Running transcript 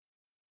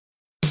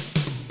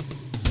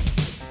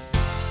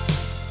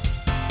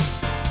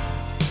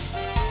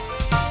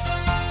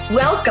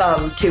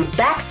Welcome to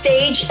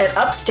Backstage at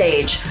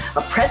Upstage,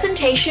 a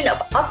presentation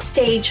of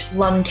upstage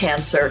lung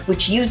cancer,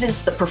 which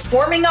uses the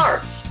performing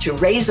arts to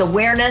raise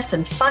awareness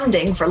and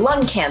funding for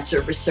lung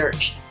cancer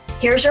research.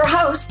 Here's your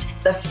host,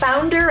 the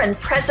founder and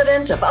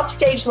president of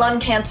Upstage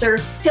Lung Cancer,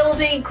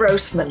 Hildy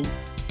Grossman.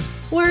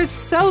 We're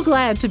so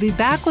glad to be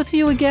back with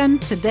you again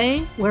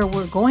today, where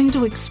we're going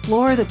to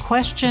explore the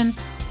question,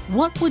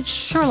 what would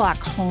Sherlock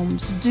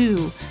Holmes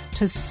do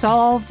to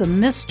solve the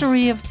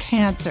mystery of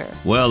cancer?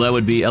 Well, that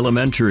would be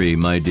elementary,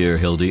 my dear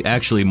Hildy.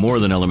 Actually, more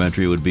than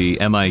elementary would be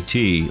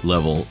MIT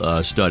level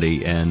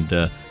study. And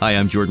hi,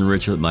 I'm Jordan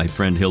Rich. My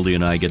friend Hildy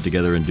and I get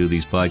together and do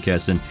these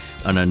podcasts. And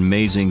an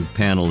amazing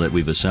panel that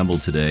we've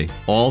assembled today,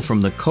 all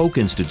from the Koch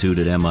Institute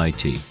at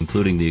MIT,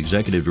 including the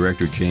executive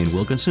director, Jane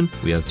Wilkinson.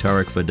 We have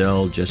Tarek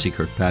Fadel, Jesse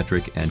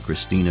Kirkpatrick, and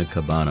Christina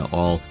Cabana,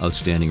 all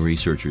outstanding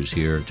researchers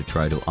here to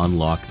try to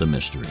unlock the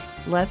mystery.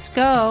 Let's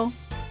go.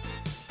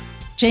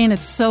 Jane,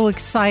 it's so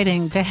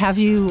exciting to have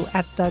you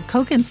at the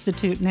Koch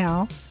Institute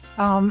now.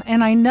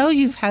 And I know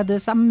you've had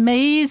this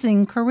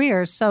amazing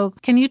career. So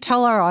can you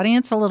tell our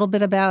audience a little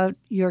bit about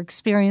your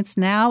experience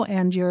now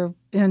and your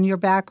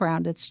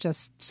background? It's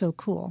just so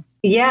cool.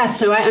 Yeah,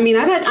 so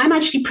I'm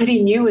actually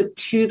pretty new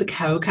to the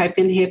Koch. I've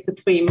been here for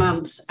 3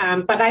 months,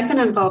 but I've been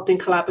involved in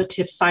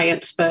collaborative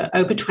science for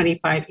over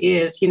 25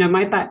 years. You know,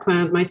 my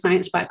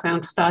science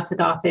background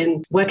started off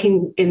in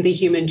working in the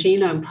Human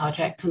Genome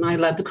Project, and I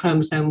led the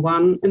Chromosome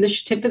 1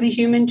 initiative for the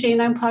Human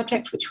Genome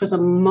Project, which was a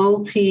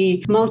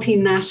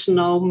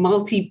multinational,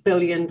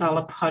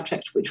 multi-billion-dollar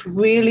project, which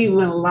really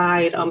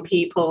relied on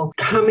people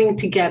coming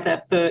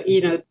together for,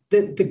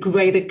 the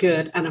greater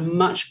good and a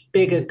much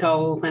bigger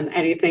goal than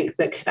anything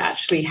that could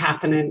actually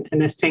happen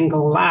in a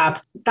single lab.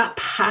 That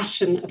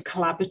passion of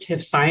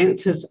collaborative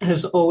science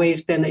has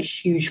always been a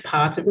huge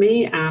part of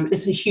me.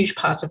 It's a huge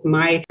part of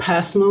my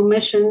personal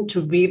mission to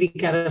really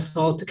get us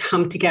all to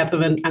come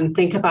together and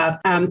think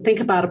about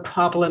a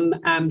problem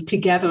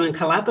together and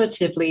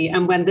collaboratively.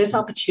 And when this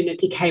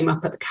opportunity came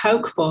up at the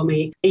Koch for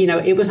me,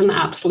 it was an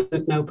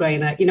absolute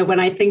no-brainer. When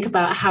I think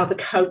about how the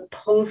Koch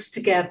pulls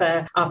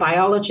together our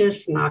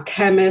biologists and our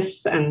chemists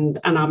and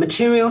our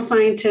material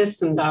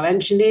scientists and our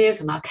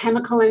engineers and our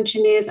chemical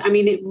engineers.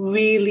 It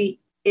really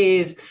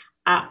is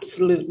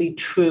absolutely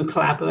true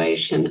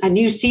collaboration. And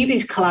you see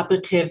these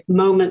collaborative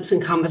moments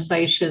and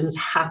conversations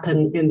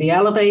happen in the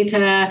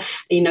elevator,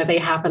 they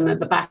happen at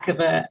the back of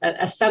a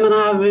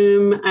seminar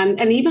room. And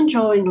even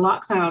during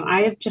lockdown,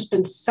 I have just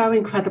been so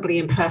incredibly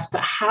impressed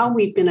at how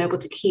we've been able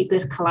to keep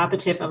this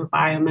collaborative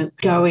environment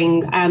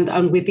going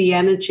and with the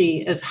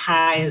energy as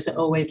high as it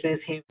always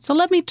is here. So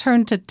let me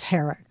turn to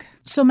Tarek.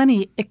 So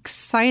many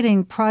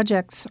exciting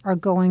projects are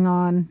going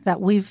on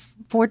that we've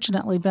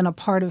fortunately been a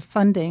part of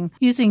funding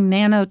using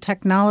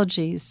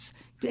nanotechnologies.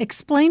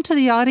 Explain to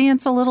the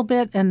audience a little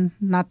bit, and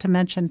not to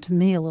mention to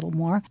me a little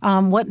more,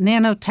 what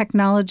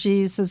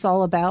nanotechnologies is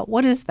all about.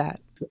 What is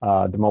that?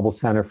 The Mobile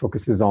Center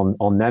focuses on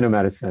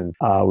nanomedicine,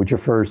 which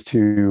refers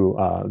to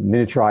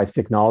miniaturized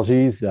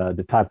technologies,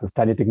 the type of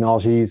tiny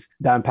technologies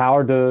that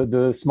empower the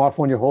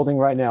smartphone you're holding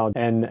right now.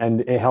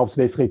 And it helps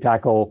basically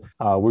tackle,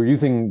 we're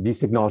using these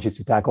technologies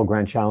to tackle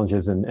grand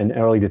challenges in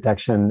early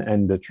detection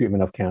and the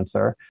treatment of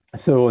cancer.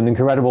 So an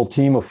incredible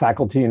team of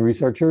faculty and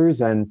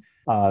researchers and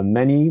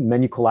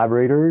many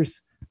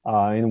collaborators.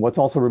 And what's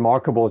also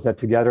remarkable is that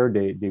together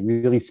they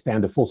really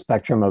span the full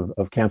spectrum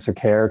of cancer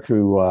care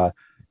through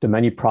the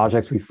many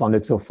projects we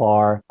funded so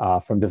far,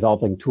 from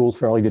developing tools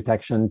for early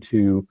detection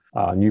to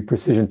new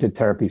precision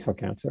therapies for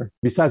cancer.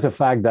 Besides the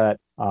fact that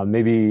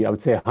maybe I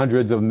would say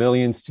hundreds of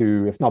millions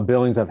to, if not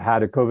billions, have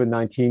had a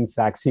COVID-19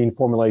 vaccine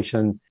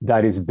formulation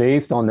that is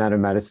based on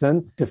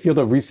nanomedicine, it's a field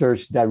of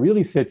research that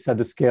really sits at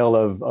the scale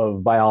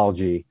of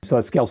biology. So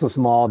a scale so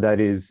small that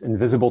is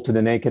invisible to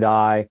the naked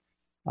eye,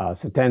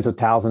 so tens of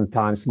thousands of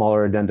times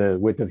smaller than the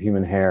width of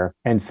human hair.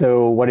 And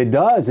so what it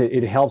does,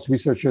 it helps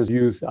researchers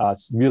use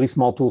really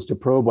small tools to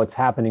probe what's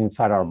happening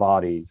inside our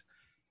bodies.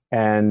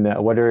 And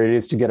whether it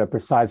is to get a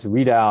precise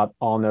readout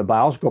on a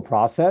biological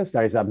process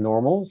that is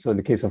abnormal, so in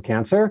the case of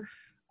cancer,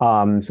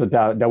 so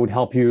that would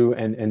help you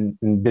in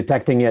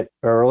detecting it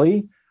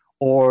early,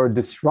 or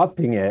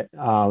disrupting it,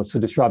 so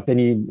disrupt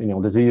any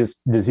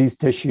disease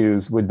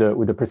tissues with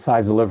the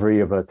precise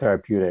delivery of a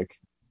therapeutic.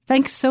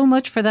 Thanks so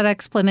much for that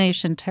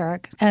explanation,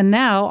 Tarek. And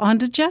now on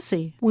to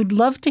Jesse. We'd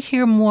love to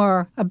hear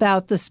more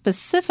about the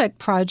specific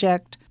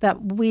project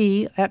that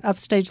we at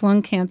Upstage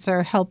Lung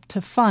Cancer helped to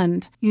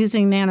fund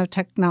using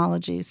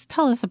nanotechnologies.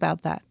 Tell us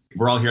about that.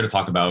 We're all here to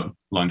talk about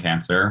lung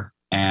cancer,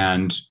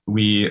 and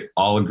we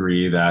all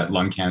agree that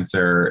lung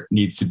cancer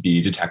needs to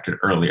be detected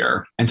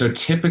earlier. And so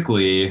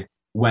typically,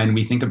 when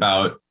we think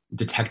about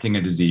detecting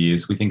a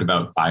disease, we think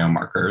about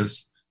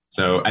biomarkers.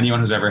 So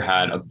anyone who's ever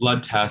had a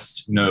blood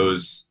test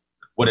knows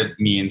what it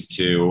means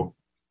to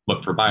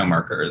look for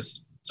biomarkers.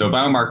 So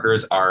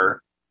biomarkers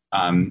are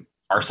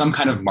some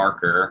kind of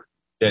marker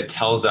that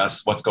tells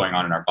us what's going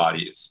on in our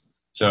bodies.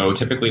 So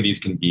typically these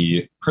can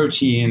be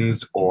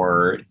proteins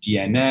or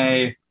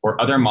DNA or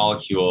other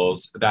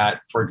molecules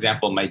that, for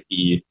example, might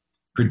be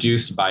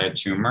produced by a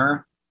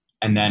tumor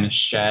and then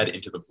shed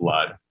into the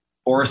blood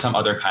or some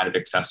other kind of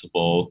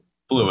accessible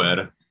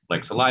fluid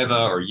like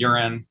saliva or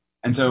urine.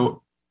 And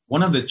so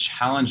one of the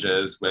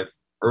challenges with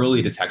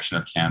early detection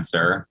of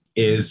cancer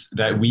is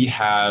that we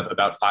have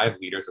about 5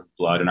 liters of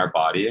blood in our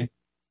body.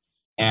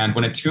 And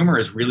when a tumor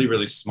is really,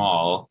 really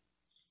small,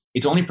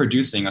 it's only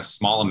producing a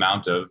small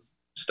amount of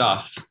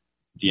stuff,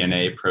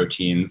 DNA,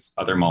 proteins,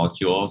 other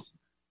molecules,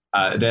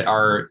 that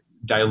are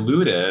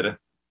diluted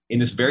in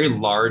this very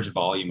large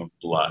volume of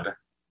blood.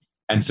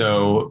 And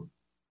so,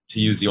 to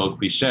use the old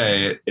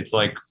cliche, it's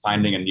like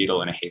finding a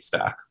needle in a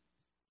haystack.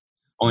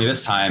 Only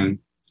this time,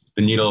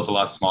 the needle is a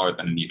lot smaller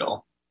than a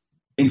needle.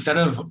 Instead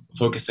of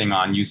focusing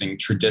on using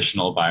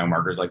traditional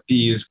biomarkers like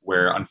these,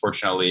 where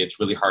unfortunately it's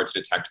really hard to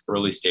detect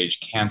early stage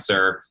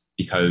cancer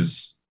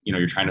because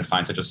you're trying to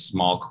find such a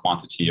small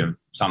quantity of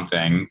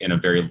something in a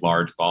very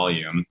large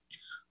volume,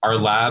 our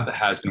lab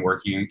has been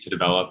working to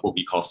develop what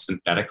we call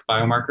synthetic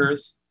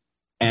biomarkers.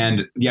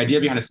 And the idea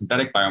behind a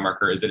synthetic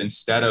biomarker is that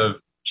instead of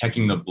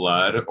checking the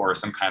blood or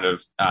some kind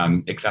of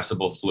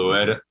accessible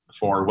fluid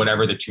for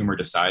whatever the tumor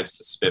decides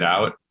to spit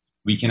out,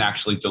 we can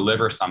actually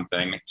deliver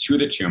something to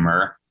the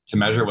tumor to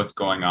measure what's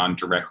going on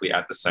directly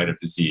at the site of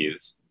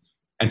disease.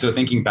 And so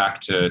thinking back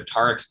to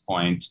Tarek's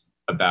point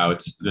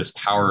about this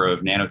power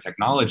of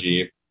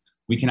nanotechnology,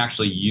 we can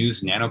actually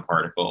use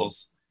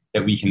nanoparticles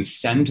that we can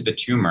send to the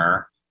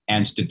tumor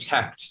and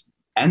detect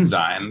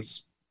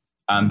enzymes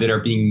that are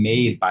being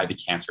made by the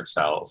cancer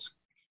cells.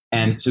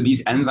 And so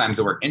these enzymes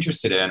that we're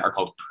interested in are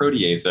called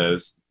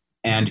proteases.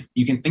 And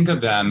you can think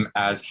of them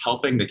as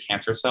helping the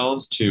cancer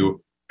cells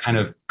to kind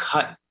of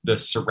cut the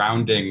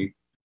surrounding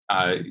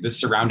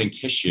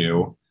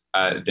tissue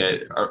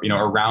that are,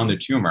 around the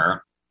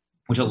tumor,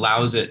 which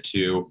allows it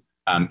to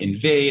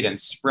invade and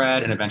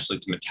spread and eventually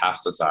to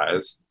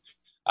metastasize.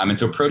 And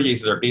so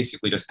proteases are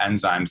basically just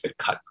enzymes that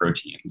cut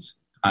proteins.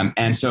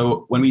 And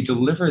so when we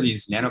deliver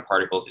these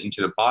nanoparticles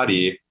into the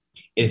body,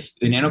 if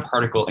the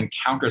nanoparticle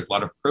encounters a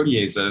lot of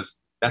proteases,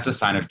 that's a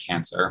sign of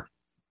cancer.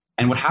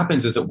 And what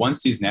happens is that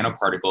once these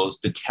nanoparticles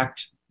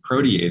detect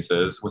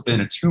proteases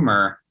within a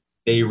tumor,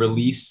 they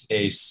release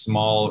a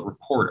small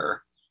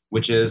reporter,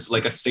 which is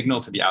like a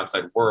signal to the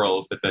outside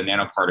world that the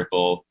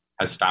nanoparticle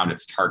has found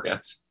its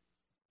target.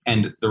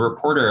 And the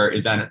reporter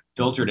is then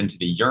filtered into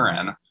the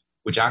urine,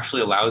 which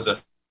actually allows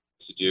us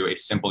to do a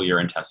simple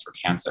urine test for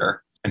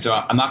cancer. And so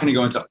I'm not going to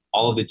go into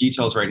all of the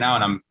details right now,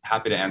 and I'm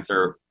happy to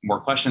answer more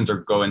questions or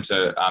go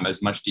into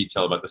as much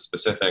detail about the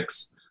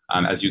specifics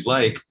as you'd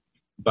like.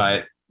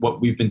 But what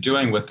we've been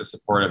doing with the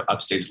support of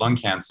upstage lung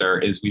cancer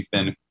is we've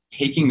been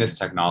taking this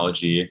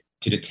technology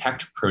to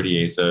detect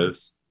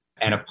proteases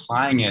and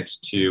applying it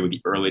to the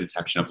early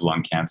detection of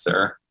lung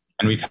cancer.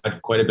 And we've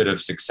had quite a bit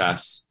of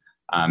success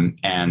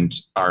and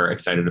are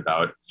excited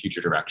about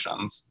future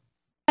directions.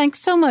 Thanks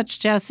so much,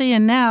 Jesse.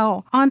 And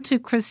now on to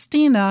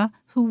Christina,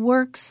 who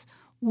works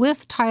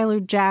with Tyler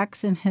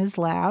Jacks in his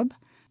lab.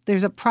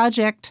 There's a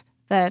project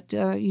that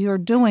you're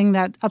doing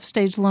that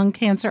Upstage Lung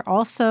Cancer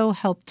also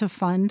helped to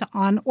fund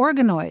on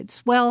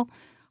organoids. Well,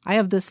 I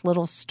have this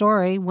little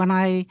story. When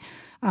I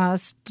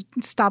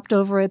stopped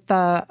over at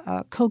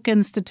the Koch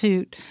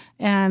Institute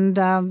and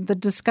the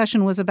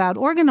discussion was about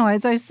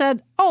organoids, I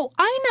said, "Oh,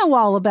 I know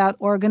all about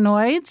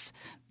organoids."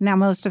 Now,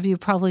 most of you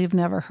probably have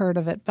never heard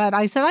of it, but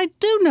I said, "I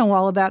do know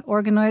all about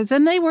organoids."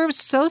 And they were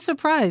so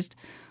surprised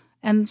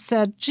and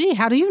said, "Gee,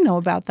 how do you know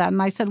about that?"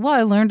 And I said, "Well,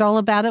 I learned all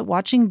about it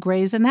watching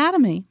Grey's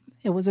Anatomy."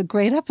 It was a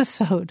great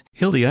episode.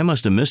 Hildy, I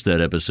must have missed that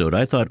episode.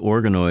 I thought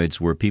organoids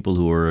were people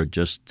who were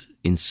just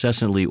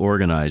incessantly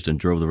organized and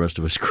drove the rest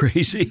of us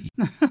crazy.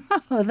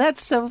 Oh,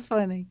 that's so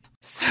funny.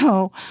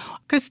 So,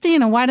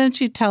 Christina, why don't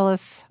you tell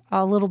us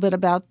a little bit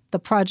about the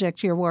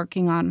project you're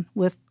working on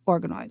with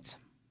organoids?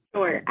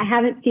 Sure. I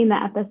haven't seen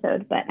that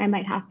episode, but I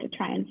might have to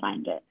try and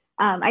find it.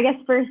 I guess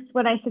first,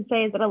 what I should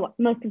say is that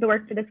most of the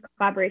work for this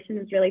collaboration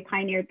is really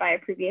pioneered by a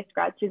previous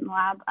grad student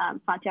lab,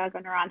 Santiago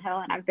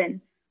Naranjo, and I've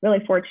been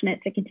really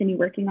fortunate to continue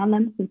working on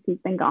them since he's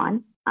been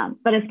gone.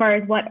 But as far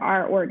as what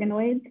are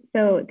organoids,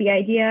 so the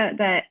idea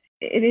that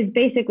it is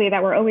basically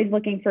that we're always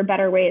looking for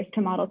better ways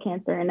to model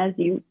cancer. And as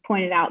you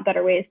pointed out,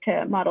 better ways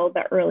to model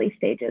the early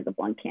stages of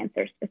lung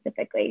cancer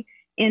specifically.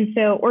 And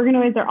so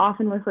organoids are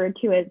often referred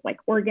to as like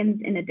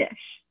organs in a dish.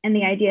 And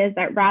the idea is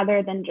that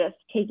rather than just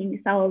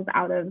taking cells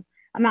out of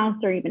a mouse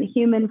or even a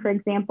human, for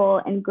example,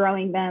 and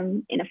growing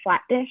them in a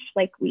flat dish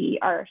like we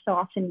are so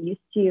often used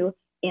to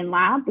in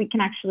lab, we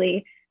can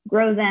actually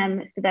grow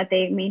them so that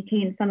they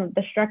maintain some of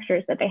the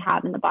structures that they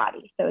have in the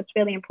body. So it's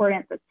really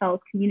important that cells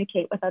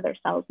communicate with other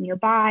cells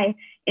nearby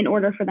in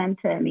order for them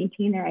to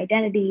maintain their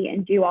identity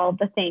and do all of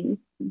the things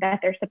that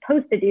they're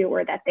supposed to do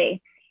or that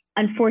they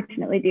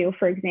unfortunately do,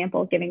 for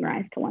example, giving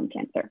rise to lung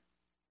cancer.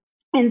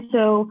 And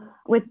so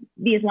with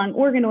these lung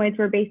organoids,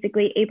 we're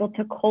basically able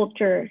to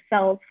culture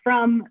cells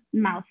from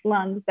mouse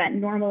lungs that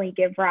normally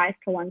give rise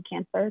to lung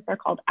cancer. They're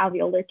called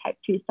alveolar type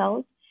 2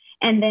 cells.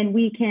 And then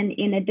we can,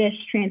 in a dish,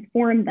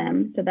 transform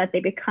them so that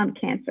they become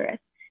cancerous.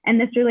 And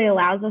this really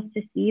allows us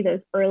to see those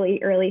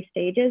early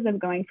stages of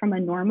going from a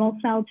normal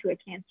cell to a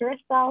cancerous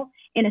cell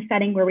in a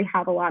setting where we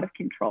have a lot of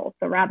control.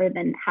 So rather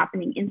than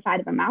happening inside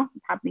of a mouse,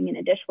 it's happening in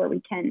a dish where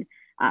we can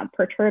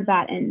perturb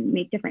that and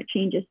make different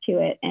changes to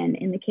it. And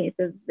in the case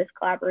of this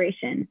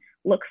collaboration,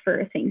 look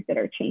for things that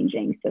are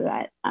changing so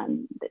that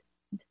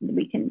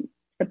we can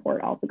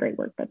support all the great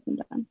work that's been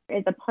done.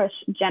 It's a push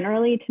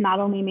generally to not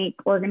only make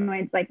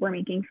organoids like we're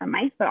making from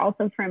mice, but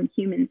also from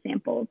human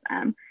samples.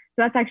 So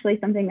that's actually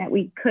something that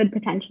we could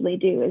potentially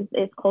do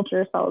is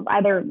culture cells,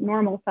 either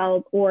normal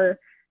cells or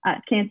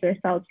cancer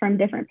cells from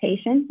different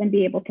patients, and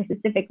be able to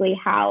specifically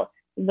how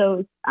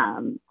those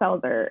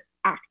cells are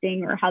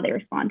acting or how they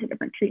respond to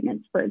different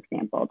treatments, for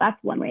example. That's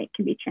one way it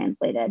can be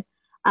translated.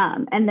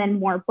 And then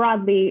more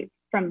broadly,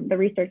 from the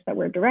research that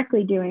we're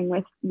directly doing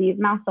with these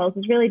mouse cells,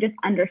 is really just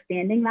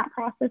understanding that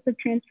process of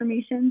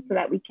transformation so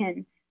that we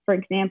can, for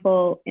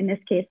example, in this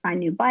case, find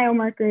new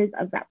biomarkers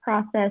of that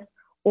process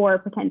or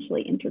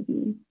potentially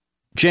intervene.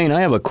 Jane, I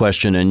have a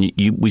question, and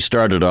we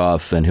started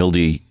off, and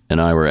Hildy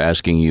and I were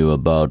asking you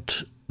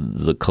about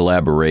the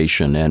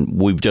collaboration, and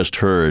we've just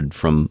heard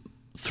from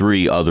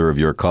 3 other of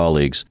your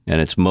colleagues,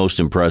 and it's most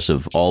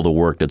impressive, all the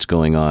work that's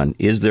going on.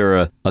 Is there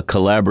a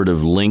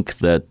collaborative link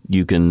that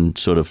you can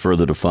sort of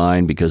further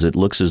define? Because it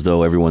looks as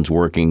though everyone's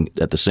working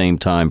at the same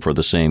time for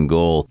the same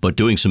goal, but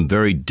doing some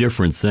very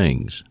different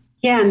things.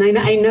 Yeah, and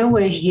I know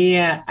we're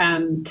here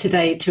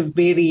today to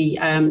really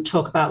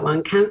talk about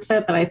lung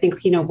cancer, but I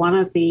think one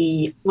of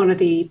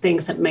the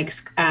things that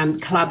makes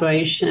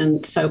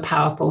collaboration so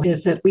powerful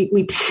is that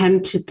we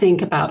tend to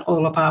think about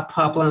all of our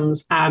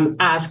problems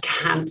as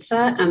cancer,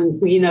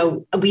 and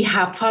we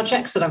have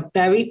projects that are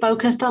very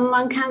focused on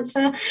lung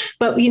cancer,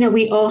 but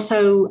we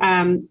also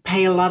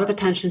pay a lot of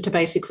attention to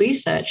basic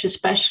research,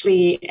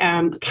 especially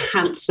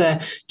cancer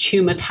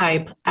tumor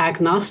type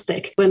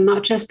agnostic. We're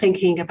not just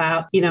thinking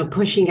about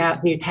pushing out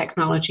new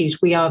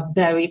technologies. We are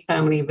very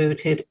firmly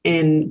rooted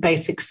in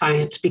basic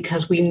science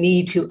because we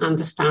need to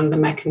understand the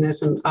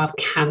mechanism of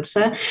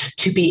cancer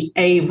to be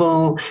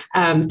able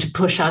to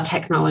push our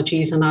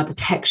technologies and our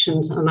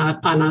detections and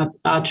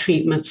our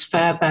treatments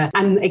further.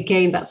 And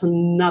again, that's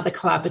another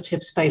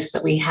collaborative space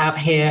that we have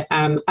here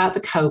at the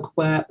Koch,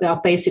 where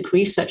our basic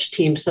research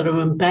teams that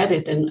are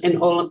embedded in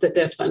all of the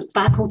different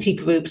faculty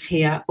groups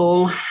here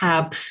all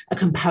have a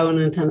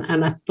component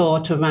and a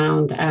thought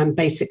around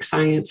basic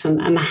science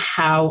and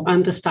how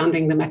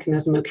understanding the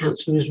mechanism of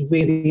cancer is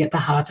really at the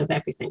heart of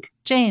everything.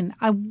 Jane,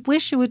 I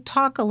wish you would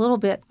talk a little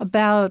bit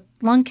about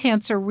lung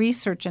cancer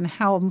research and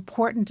how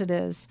important it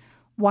is.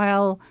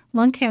 While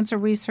lung cancer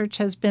research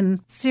has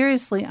been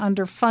seriously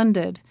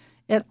underfunded,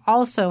 it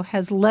also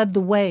has led the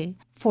way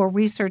for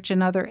research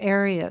in other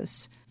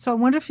areas. So I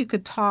wonder if you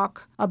could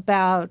talk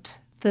about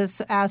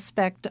this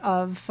aspect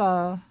of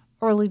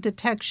early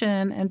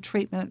detection and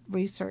treatment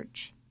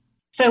research.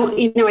 So,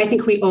 I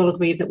think we all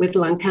agree that with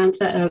lung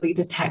cancer, early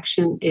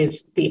detection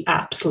is the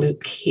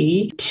absolute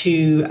key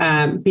to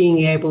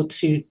being able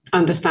to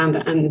understand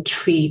and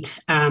treat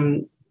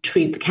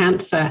the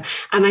cancer.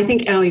 And I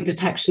think early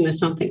detection is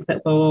something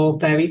that we're all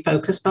very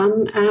focused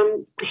on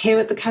here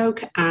at the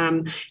Koch.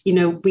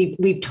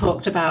 We've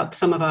talked about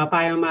some of our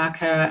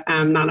biomarker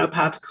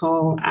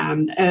nanoparticle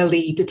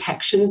early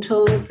detection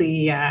tools,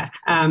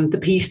 the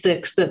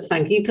P-sticks that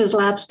Sangeeta's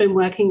lab's been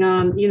working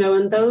on,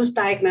 and those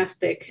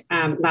diagnostic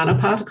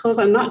nanoparticles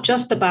are not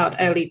just about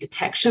early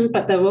detection,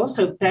 but they're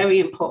also very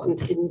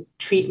important in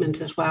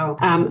treatment as well.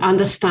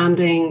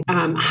 Understanding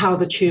how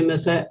the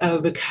tumors are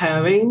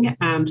recurring.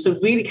 So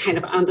really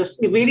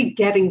really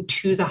getting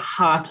to the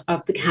heart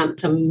of the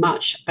cancer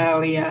much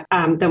earlier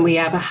than we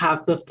ever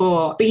have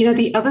before. But,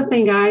 the other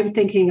thing I'm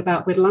thinking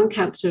about with lung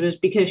cancer is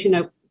because,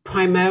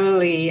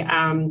 primarily,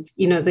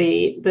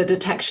 the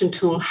detection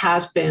tool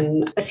has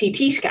been a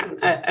CT scan,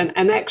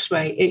 an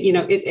X-ray.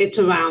 It's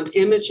around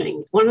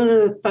imaging. One of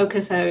the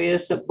focus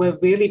areas that we're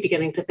really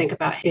beginning to think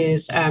about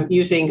is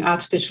using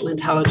artificial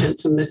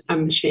intelligence and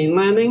machine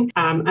learning,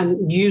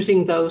 and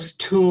using those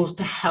tools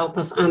to help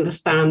us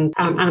understand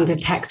and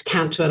detect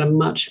cancer at a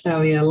much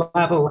earlier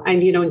level.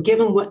 And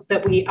given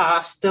that we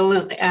are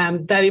still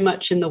very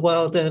much in the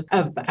world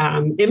of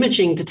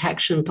imaging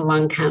detection for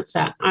lung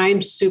cancer,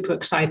 I'm super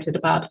excited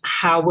about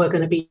how we're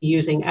going to be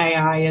using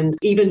AI and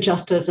even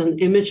just as an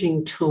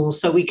imaging tool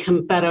so we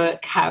can better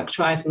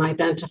characterize and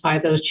identify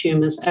those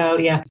tumors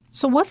earlier.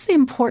 So what's the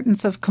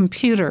importance of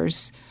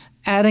computers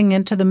adding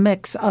into the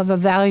mix of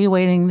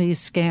evaluating these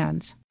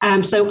scans?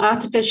 So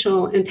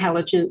artificial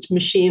intelligence,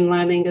 machine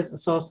learning, as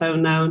it's also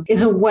known,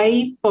 is a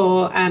way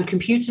for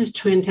computers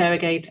to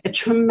interrogate a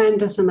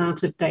tremendous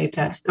amount of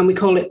data, and we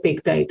call it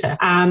big data,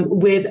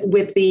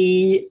 with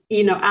the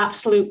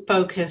absolute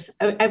focus.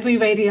 Every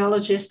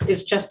radiologist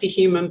is just a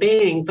human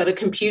being, but a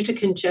computer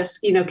can just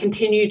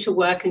continue to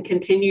work and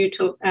continue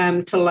to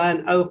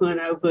learn over and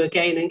over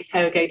again,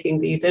 interrogating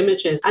these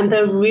images, and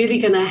they're really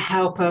going to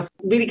help us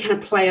really kind of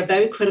play a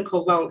very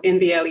critical role in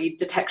the early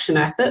detection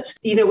efforts.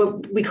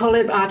 We call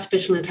it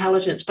artificial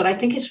intelligence, but I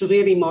think it's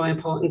really more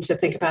important to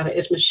think about it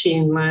as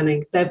machine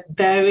learning. They're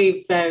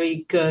very,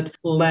 very good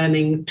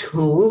learning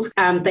tools.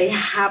 They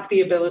have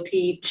the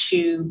ability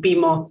to be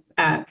more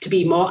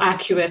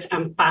accurate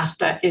and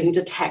faster in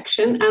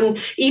detection. And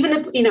even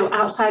if,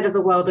 outside of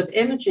the world of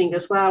imaging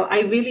as well,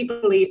 I really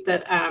believe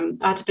that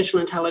artificial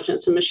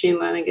intelligence and machine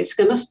learning is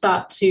going to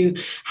start to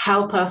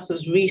help us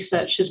as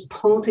researchers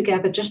pull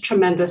together just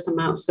tremendous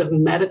amounts of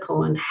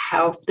medical and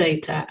health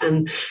data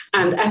and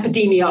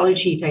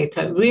epidemiology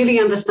data, really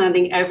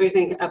understanding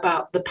everything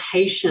about the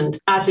patient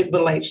as it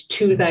relates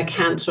to their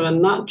cancer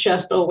and not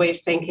just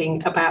always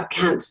thinking about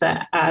cancer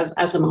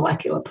as a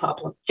molecular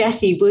problem.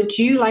 Jesse, would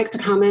you like to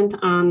comment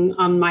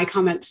on my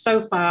comments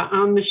so far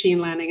on machine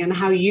learning and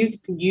how you've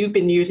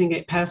been using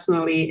it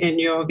personally in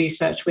your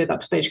research with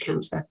upstage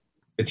cancer?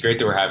 It's great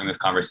that we're having this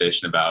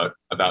conversation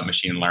about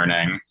machine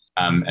learning,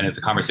 and it's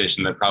a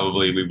conversation that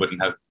probably we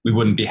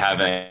wouldn't be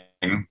having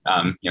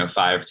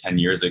 5-10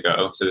 years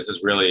ago. So this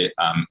is really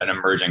an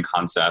emerging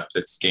concept.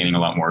 It's gaining a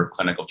lot more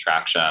clinical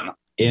traction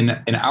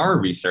in our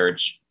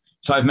research.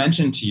 So I've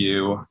mentioned to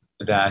you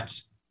that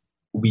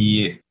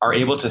we are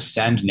able to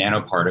send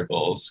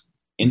nanoparticles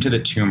into the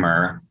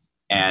tumor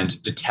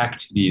and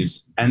detect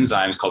these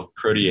enzymes called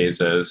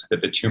proteases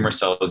that the tumor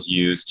cells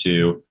use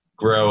to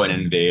grow and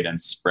invade and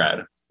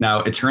spread. Now,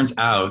 it turns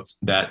out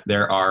that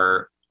there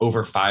are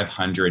over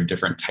 500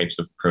 different types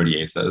of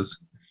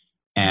proteases,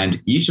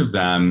 and each of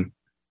them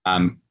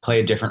play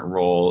a different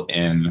role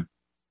in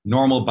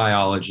normal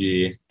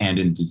biology and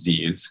in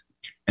disease.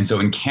 And so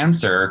in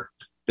cancer,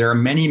 there are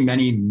many,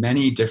 many,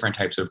 many different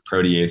types of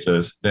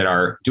proteases that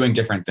are doing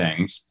different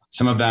things.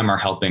 Some of them are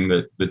helping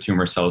the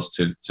tumor cells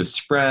to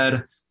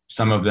spread.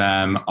 Some of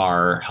them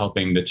are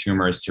helping the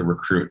tumors to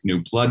recruit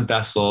new blood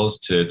vessels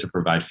to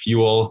provide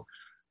fuel.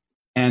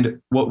 And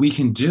what we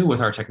can do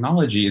with our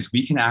technology is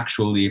we can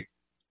actually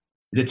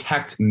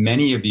detect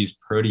many of these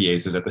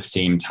proteases at the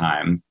same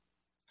time.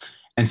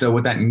 And so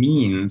what that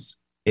means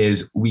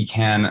is we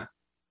can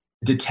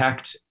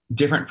detect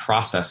different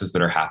processes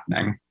that are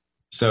happening.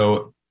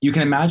 So you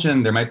can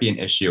imagine there might be an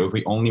issue if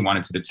we only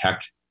wanted to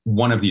detect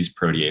one of these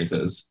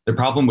proteases. The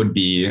problem would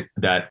be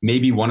that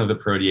maybe one of the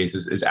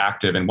proteases is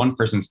active in one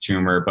person's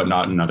tumor, but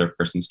not another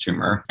person's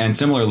tumor. And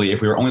similarly, if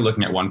we were only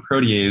looking at one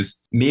protease,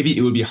 maybe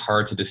it would be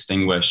hard to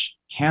distinguish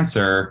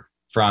cancer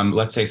from,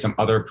 let's say, some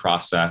other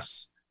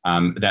process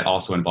that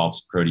also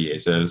involves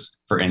proteases.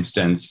 For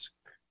instance,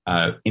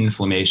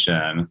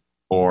 inflammation,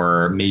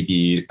 or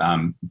maybe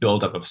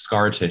buildup of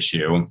scar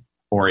tissue,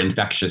 or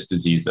infectious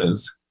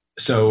diseases.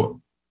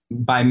 So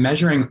by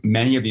measuring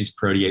many of these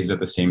proteases at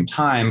the same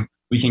time,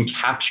 we can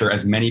capture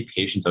as many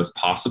patients as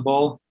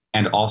possible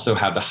and also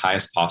have the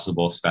highest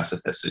possible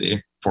specificity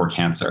for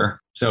cancer.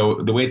 So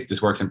the way that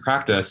this works in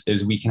practice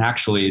is we can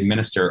actually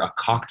administer a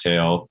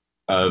cocktail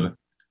of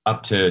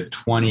up to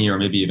 20 or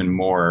maybe even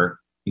more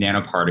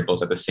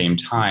nanoparticles at the same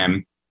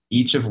time,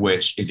 each of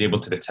which is able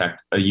to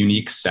detect a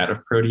unique set of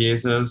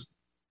proteases,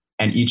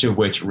 and each of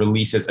which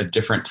releases a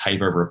different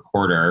type of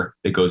reporter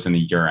that goes in the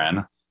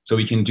urine. So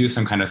we can do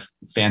some kind of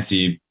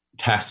fancy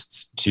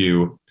tests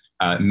to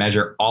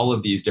measure all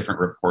of these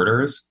different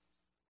reporters.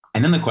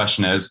 And then the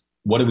question is,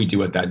 what do we do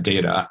with that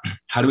data?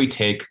 How do we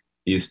take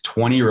these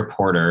 20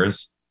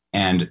 reporters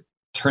and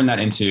turn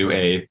that into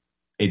a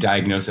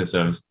diagnosis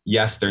of,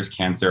 yes, there's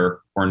cancer,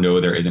 or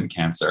no, there isn't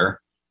cancer?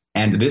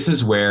 And this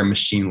is where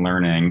machine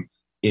learning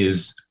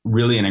is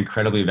really an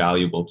incredibly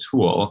valuable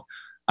tool,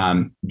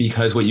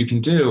 because what you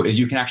can do is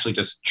you can actually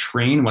just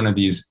train one of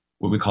these,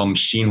 what we call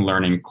machine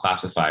learning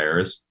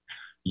classifiers,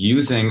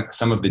 using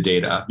some of the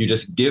data. You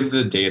just give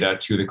the data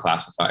to the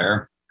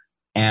classifier,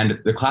 and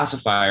the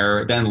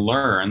classifier then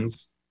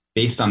learns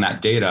based on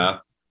that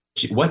data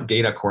what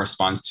data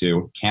corresponds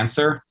to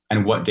cancer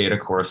and what data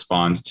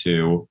corresponds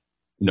to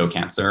no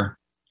cancer.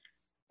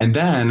 And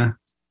then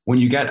when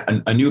you get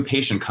a new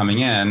patient coming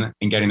in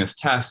and getting this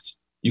test,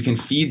 you can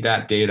feed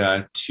that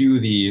data to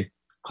the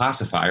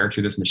classifier,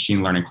 to this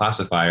machine learning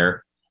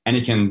classifier, and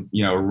it can,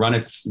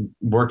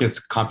 work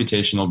its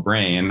computational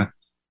brain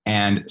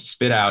and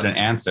spit out an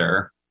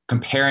answer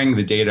comparing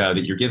the data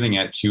that you're giving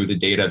it to the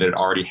data that it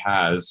already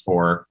has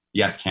for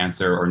yes,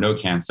 cancer or no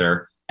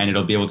cancer, and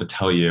it'll be able to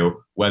tell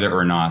you whether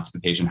or not the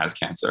patient has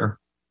cancer.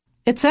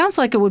 It sounds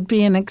like it would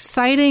be an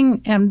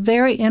exciting and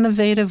very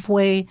innovative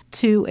way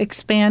to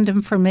expand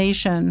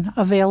information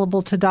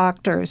available to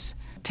doctors.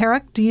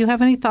 Tarek, do you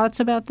have any thoughts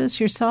about this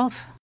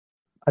yourself?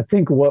 I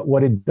think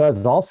what it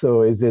does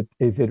also is it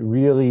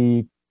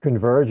really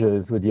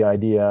converges with the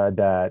idea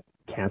that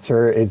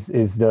cancer is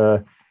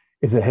a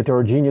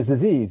heterogeneous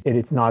disease.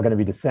 It's not going to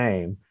be the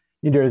same.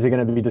 Neither is it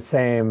going to be the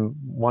same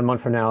 1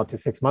 month from now to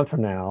 6 months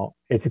from now.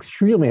 It's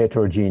extremely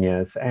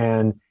heterogeneous,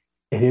 and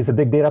it is a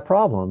big data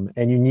problem.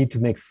 And you need to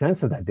make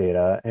sense of that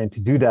data. And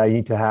to do that, you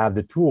need to have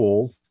the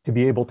tools to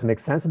be able to make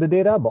sense of the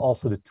data, but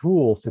also the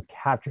tools to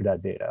capture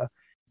that data.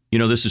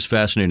 This is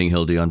fascinating,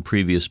 Hildy. On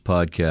previous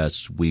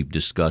podcasts, we've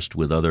discussed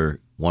with other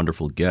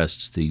wonderful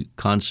guests the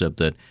concept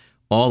that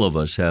all of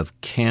us have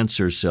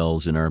cancer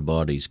cells in our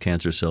bodies,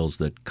 cancer cells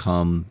that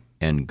come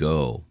and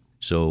go.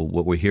 So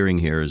what we're hearing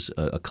here is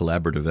a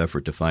collaborative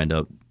effort to find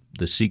out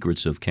the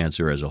secrets of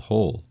cancer as a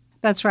whole.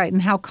 That's right,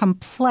 and how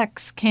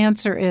complex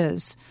cancer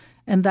is,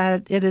 and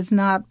that it is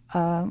not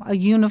a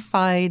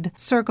unified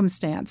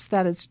circumstance,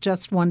 that it's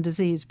just one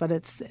disease, but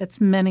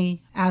it's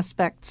many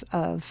aspects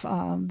of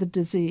the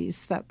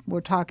disease that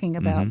we're talking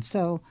about. Mm-hmm.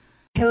 So,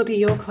 Hildy,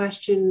 your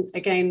question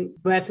again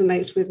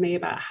resonates with me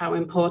about how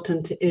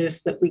important it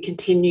is that we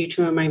continue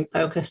to remain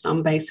focused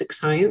on basic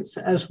science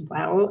as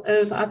well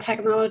as our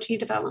technology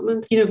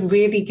development.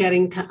 Really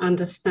getting to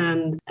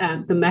understand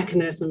the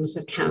mechanisms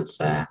of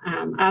cancer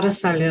at a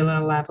cellular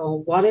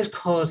level, what is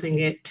causing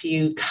it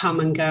to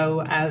come and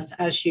go,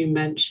 as you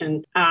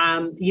mentioned.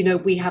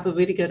 We have a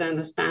really good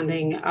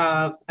understanding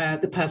of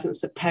the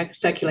presence of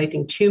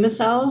circulating tumor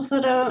cells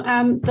that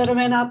are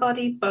in our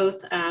body,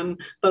 both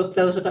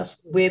those of us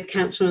with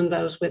cancer and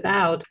those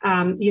without.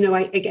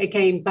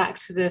 Again, back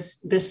to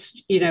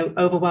this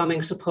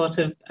overwhelming support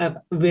of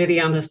really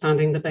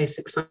understanding the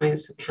basic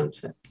science of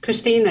cancer.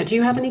 Christina, do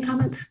you have any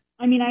comments?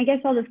 I mean, I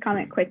guess I'll just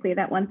comment quickly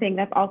that one thing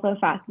that's also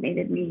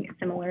fascinated me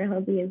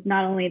similarly is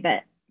not only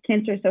that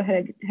cancer is so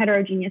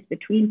heterogeneous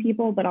between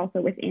people, but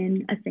also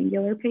within a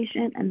singular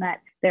patient, and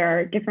that there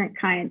are different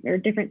kinds or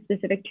different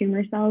specific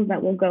tumor cells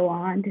that will go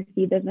on to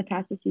see those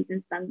metastases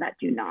and some that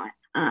do not.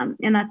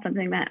 And that's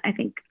something that I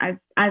think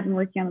I've been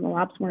working on in the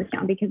lab's working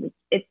on, because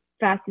it's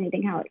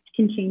fascinating how it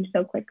can change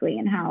so quickly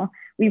and how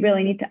we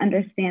really need to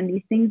understand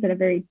these things at a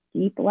very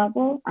deep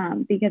level,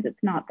 because it's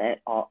not that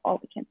all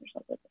the cancer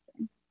cells are the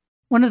same.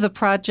 One of the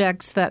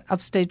projects that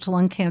Upstage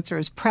Lung Cancer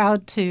is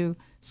proud to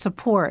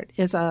support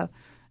is an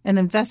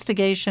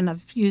investigation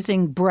of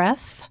using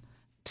breath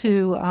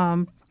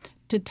to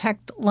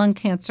detect lung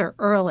cancer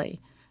early.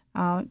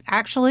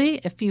 Actually,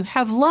 if you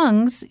have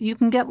lungs, you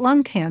can get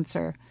lung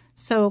cancer.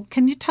 So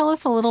can you tell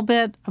us a little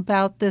bit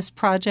about this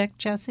project,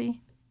 Jesse?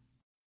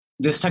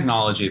 This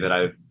technology that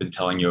I've been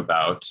telling you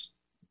about,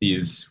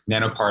 these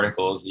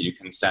nanoparticles that you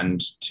can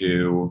send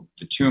to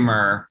the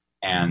tumor,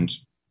 and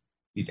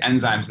these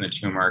enzymes in the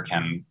tumor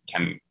can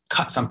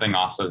cut something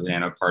off of the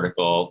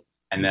nanoparticle,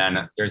 and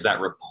then there's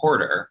that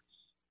reporter.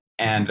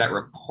 And that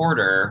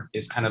reporter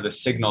is kind of the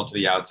signal to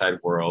the outside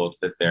world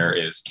that there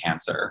is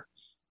cancer.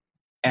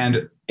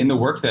 And in the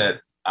work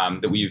that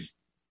we've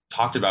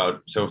talked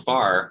about so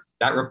far,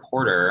 that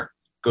reporter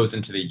goes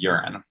into the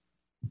urine.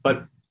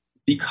 But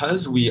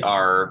because we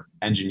are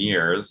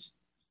engineers,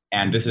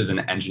 and this is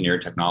an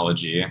engineered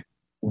technology,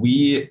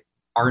 we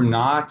are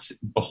not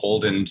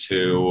beholden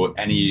to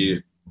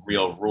any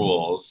real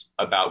rules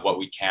about what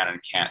we can and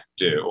can't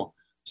do.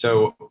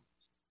 So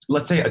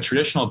let's say a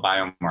traditional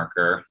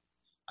biomarker,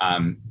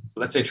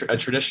 a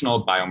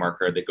traditional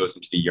biomarker that goes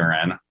into the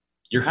urine,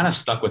 you're kind of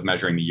stuck with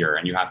measuring the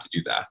urine. You have to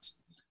do that.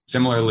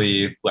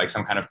 Similarly, like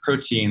some kind of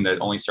protein that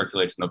only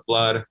circulates in the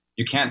blood,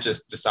 you can't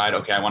just decide,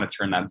 okay, I want to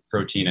turn that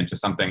protein into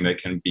something that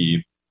can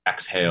be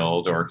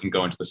exhaled or can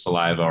go into the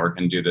saliva or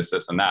can do this,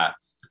 and that.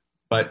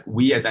 But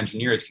we as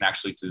engineers can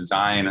actually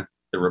design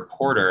the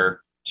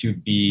reporter to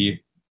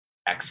be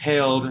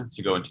exhaled,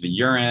 to go into the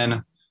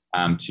urine,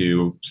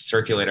 to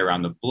circulate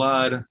around the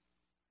blood.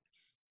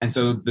 And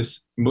so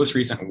this most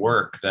recent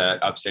work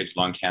that Upstage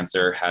Lung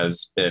Cancer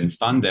has been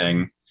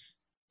funding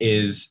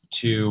is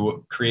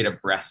to create a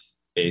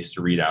breath-based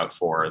readout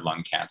for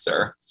lung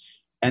cancer.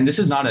 And this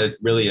is not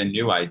really a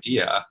new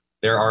idea.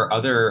 There are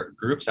other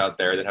groups out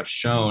there that have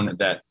shown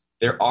that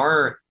there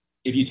are,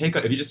 if you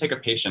just take a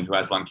patient who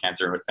has lung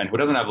cancer and who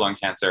doesn't have lung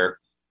cancer,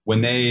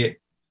 when they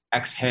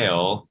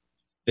exhale,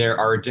 there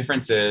are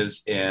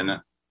differences in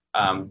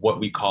what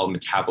we call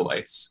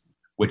metabolites,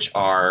 which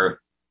are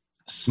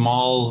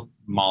small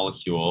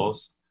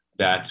molecules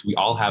that we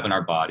all have in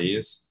our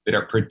bodies that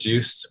are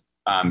produced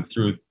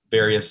through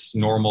various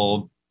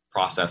normal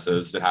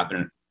processes that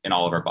happen in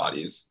all of our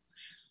bodies.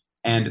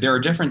 And there are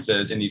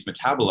differences in these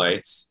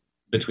metabolites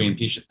between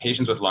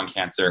patients with lung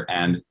cancer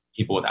and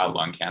people without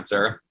lung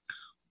cancer.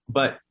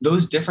 But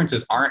those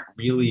differences aren't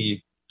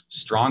really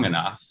strong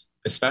enough,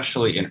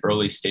 especially in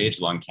early stage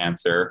lung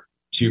cancer,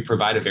 to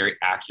provide a very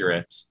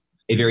accurate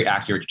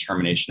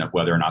determination of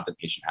whether or not the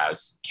patient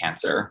has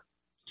cancer.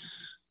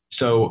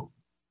 So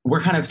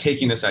we're kind of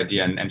taking this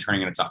idea and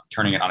turning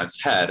it on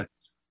its head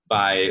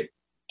by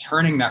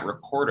turning that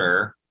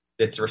reporter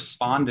that's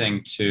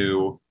responding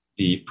to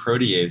the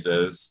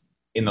proteases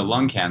in the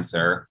lung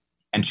cancer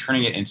and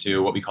turning it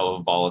into what we call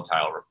a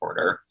volatile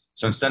reporter.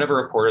 So instead of a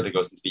reporter that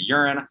goes into the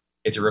urine,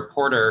 it's a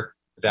reporter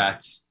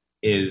that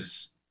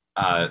is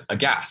a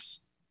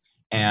gas.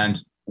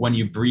 And when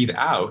you breathe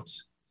out,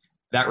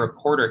 that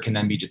reporter can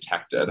then be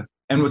detected.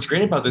 And what's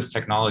great about this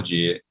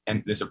technology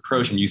and this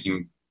approach and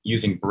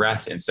using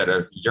breath instead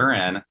of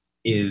urine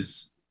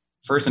is,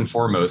 first and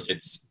foremost,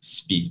 it's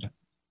speed.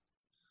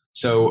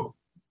 So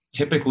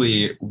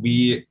typically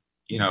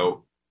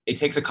it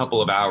takes a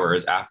couple of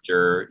hours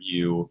after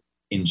you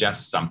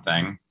ingest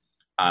something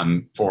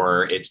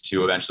for it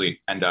to eventually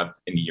end up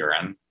in the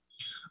urine.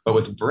 But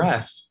with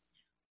breath,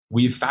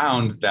 we've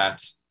found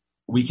that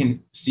we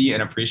can see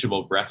an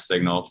appreciable breath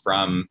signal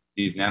from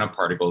these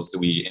nanoparticles that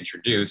we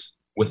introduce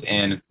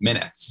within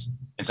minutes.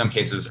 in some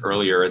cases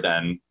earlier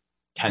than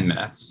 10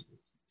 minutes.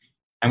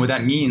 And what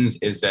that means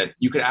is that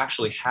you could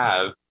actually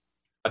have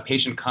a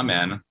patient come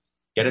in,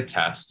 get a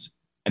test,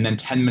 and then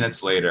 10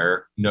 minutes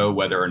later know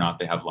whether or not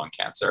they have lung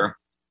cancer,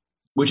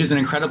 which is an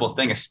incredible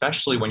thing,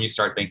 especially when you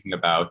start thinking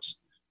about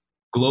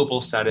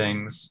global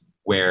settings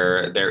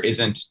where there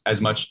isn't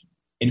as much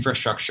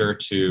infrastructure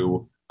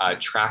to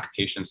track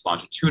patients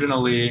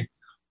longitudinally,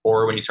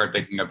 or when you start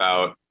thinking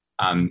about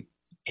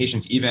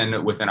patients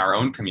even within our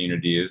own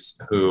communities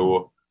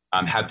who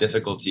have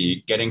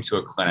difficulty getting to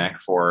a clinic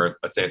for,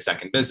 let's say, a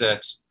second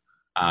visit,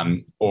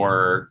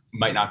 or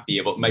might be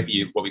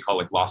what we call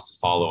like lost to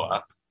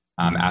follow-up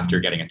after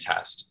getting a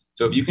test.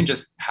 So if you can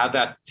just have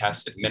that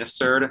test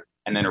administered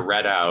and then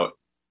read out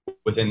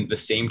within the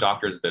same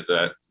doctor's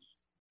visit,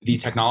 the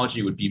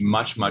technology would be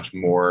much, much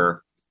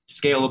more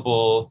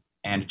scalable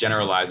and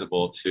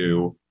generalizable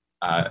to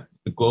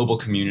the global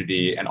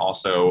community and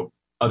also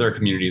other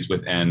communities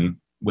within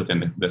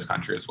this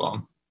country as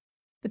well.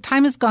 The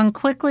time has gone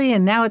quickly,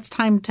 and now it's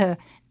time to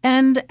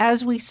end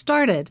as we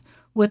started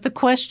with the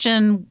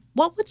question,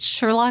 what would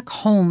Sherlock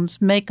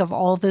Holmes make of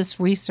all this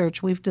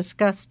research we've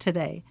discussed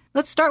today?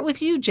 Let's start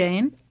with you,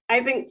 Jane. I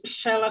think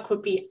Sherlock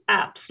would be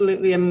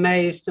absolutely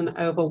amazed and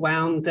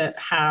overwhelmed at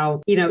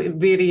how,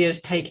 it really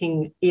is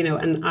taking,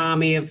 an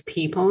army of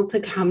people to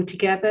come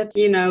together.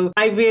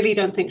 I really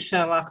don't think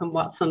Sherlock and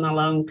Watson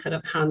alone could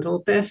have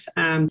handled this.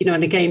 And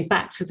again,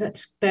 back to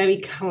that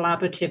very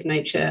collaborative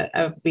nature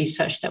of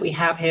research that we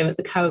have here at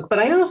the Koch. But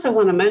I also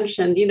want to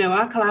mention,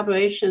 our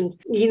collaborations,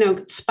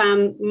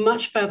 span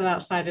much further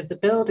outside of the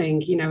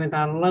building, with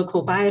our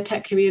local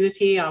biotech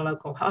community, our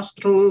local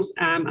hospitals,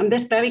 and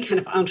this very kind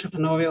of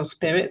entrepreneurial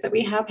spirit that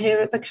we have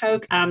here at the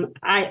Koch.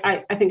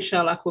 I think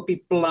Sherlock will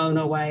be blown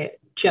away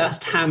at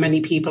just how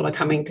many people are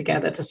coming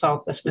together to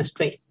solve this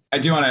mystery. I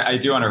do want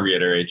to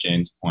reiterate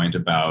Jane's point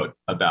about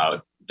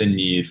the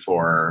need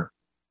for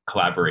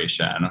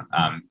collaboration,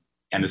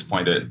 and this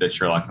point that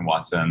Sherlock and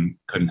Watson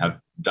couldn't have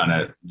done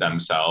it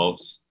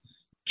themselves.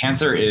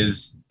 Cancer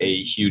is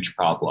a huge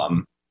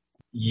problem.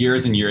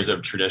 Years and years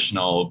of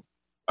traditional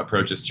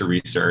approaches to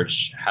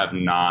research have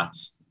not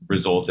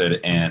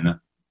resulted in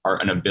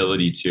an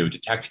ability to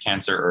detect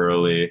cancer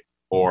early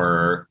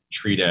or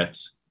treat it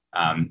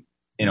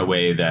in a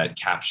way that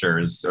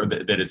captures or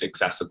that is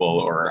accessible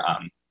or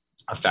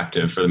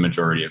effective for the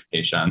majority of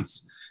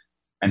patients.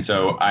 And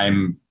so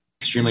I'm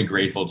extremely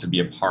grateful to be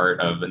a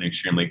part of an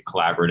extremely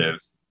collaborative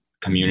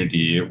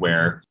community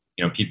where,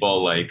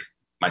 people like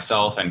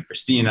myself and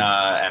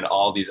Christina and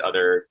all these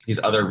other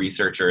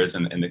researchers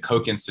in the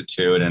Koch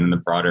Institute and in the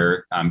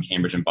broader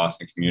Cambridge and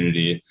Boston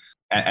community,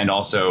 and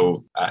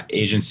also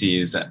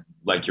agencies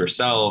like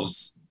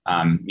yourselves,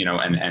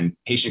 and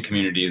patient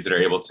communities that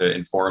are able to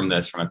inform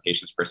this from a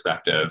patient's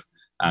perspective,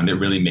 that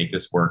really make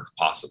this work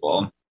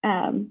possible.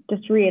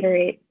 Just to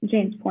reiterate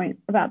Jane's point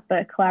about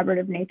the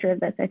collaborative nature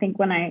of this, I think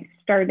when I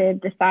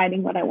started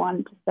deciding what I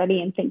wanted to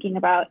study and thinking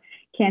about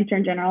cancer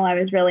in general, I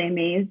was really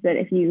amazed that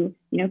if you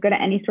go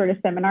to any sort of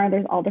seminar,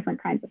 there's all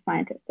different kinds of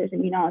scientists. There's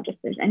immunologists,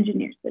 there's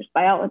engineers, there's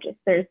biologists,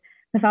 there's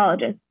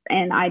pathologists.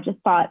 And I just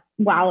thought,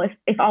 wow,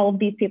 if all of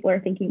these people are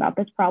thinking about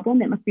this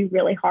problem, it must be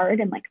really hard.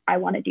 And I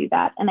want to do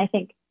that. And I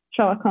think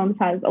Sherlock Holmes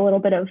has a little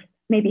bit of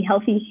maybe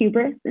healthy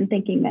hubris in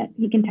thinking that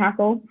he can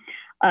tackle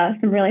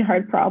some really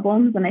hard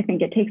problems. And I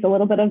think it takes a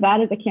little bit of that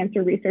as a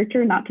cancer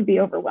researcher, not to be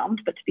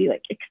overwhelmed, but to be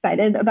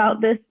excited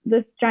about this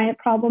giant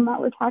problem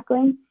that we're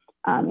tackling.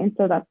 And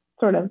so that's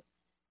sort of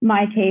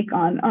my take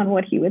on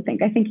what he would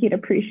think. I think he'd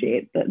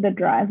appreciate the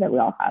drive that we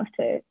all have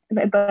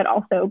but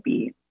also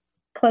be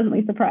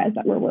pleasantly surprised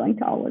that we're willing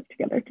to all work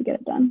together to get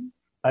it done.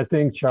 I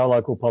think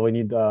Sherlock will probably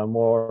need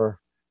more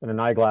than an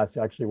eyeglass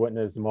to actually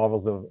witness the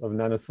marvels of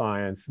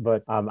nanoscience.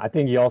 But I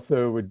think he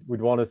also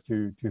would want us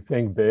to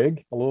think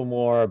big, a little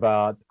more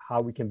about how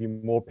we can be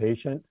more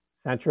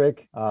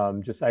patient-centric,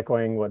 just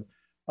echoing what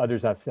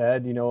others have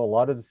said. A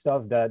lot of the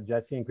stuff that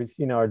Jesse and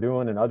Christina are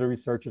doing and other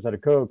researchers at the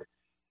Koch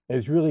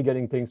is really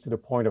getting things to the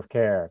point of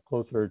care,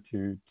 closer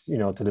to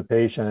the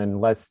patient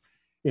and less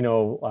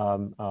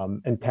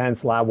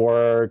intense lab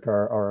work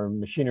or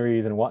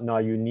machineries and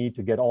whatnot you need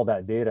to get all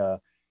that data,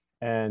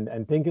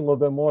 and thinking a little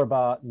bit more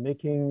about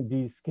making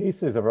these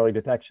cases of early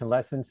detection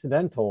less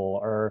incidental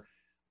or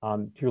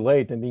too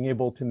late, and being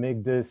able to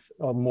make this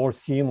more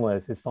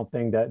seamless is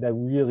something that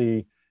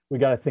really we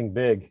got to think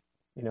big.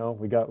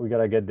 We got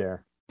to get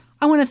there.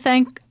 I want to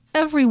thank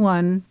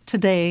everyone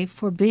today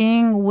for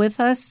being with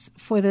us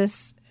for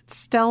this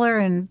stellar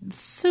and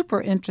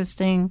super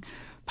interesting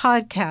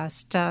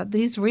podcast.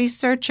 These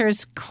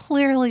researchers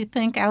clearly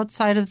think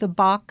outside of the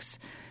box,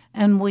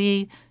 and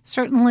we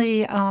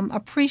certainly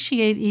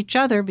appreciate each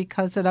other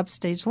because at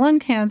Upstage Lung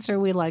Cancer,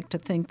 we like to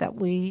think that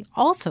we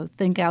also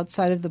think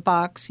outside of the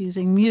box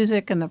using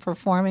music and the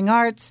performing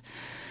arts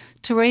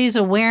to raise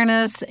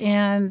awareness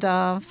and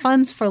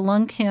funds for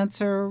lung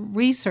cancer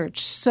research.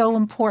 So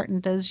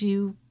important, as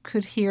you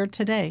could hear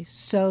today.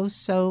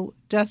 So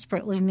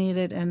desperately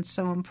needed and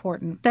so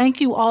important.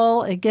 Thank you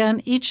all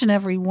again, each and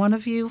every one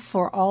of you,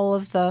 for all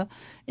of the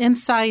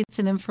insights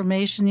and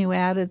information you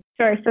added.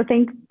 Sure. So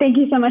thank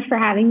you so much for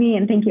having me,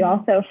 and thank you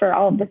also for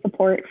all of the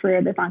support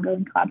for this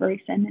ongoing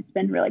collaboration. It's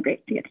been really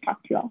great to get to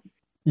talk to you all.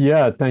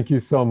 Yeah, thank you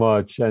so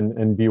much,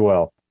 and be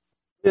well.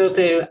 Will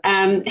do.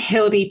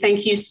 Hildy,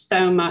 thank you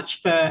so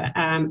much for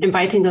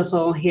inviting us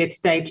all here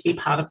today to be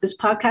part of this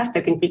podcast.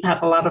 I think we've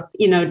had a lot of,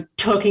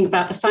 talking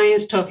about the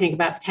science, talking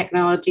about the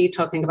technology,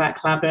 talking about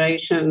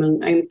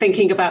collaboration, and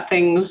thinking about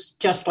things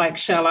just like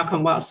Sherlock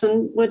and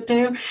Watson would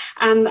do.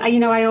 And,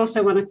 I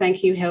also want to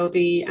thank you,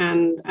 Hildy,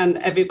 and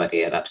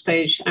everybody at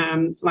Upstage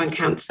Lung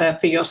Cancer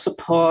for your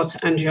support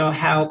and your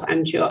help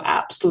and your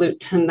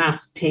absolute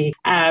tenacity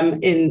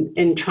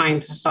in trying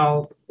to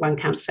solve lung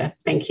cancer.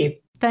 Thank you.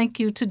 Thank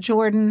you to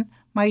Jordan,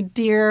 my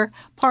dear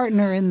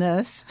partner in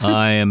this.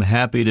 I am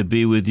happy to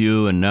be with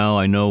you, and now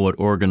I know what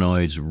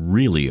organoids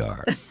really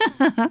are.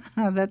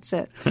 That's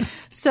it.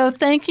 So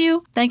thank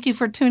you. Thank you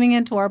for tuning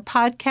into our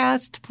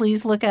podcast.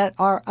 Please look at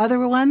our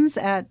other ones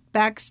at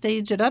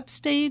Backstage at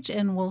Upstage,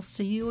 and we'll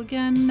see you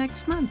again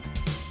next month.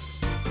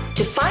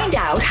 To find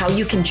out how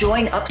you can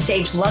join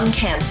Upstage Lung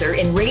Cancer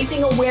in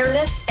raising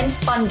awareness and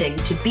funding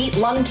to beat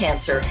lung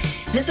cancer,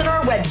 visit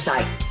our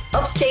website,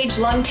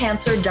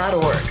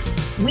 upstagelungcancer.org.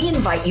 We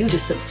invite you to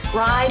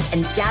subscribe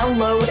and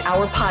download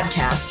our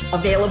podcast,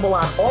 available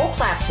on all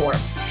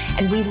platforms.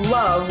 And we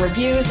love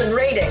reviews and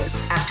ratings.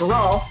 After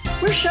all,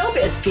 we're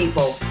showbiz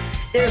people.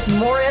 There's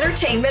more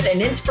entertainment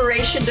and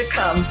inspiration to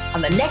come on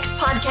the next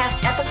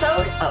podcast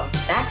episode of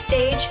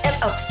Backstage at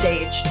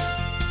Upstage.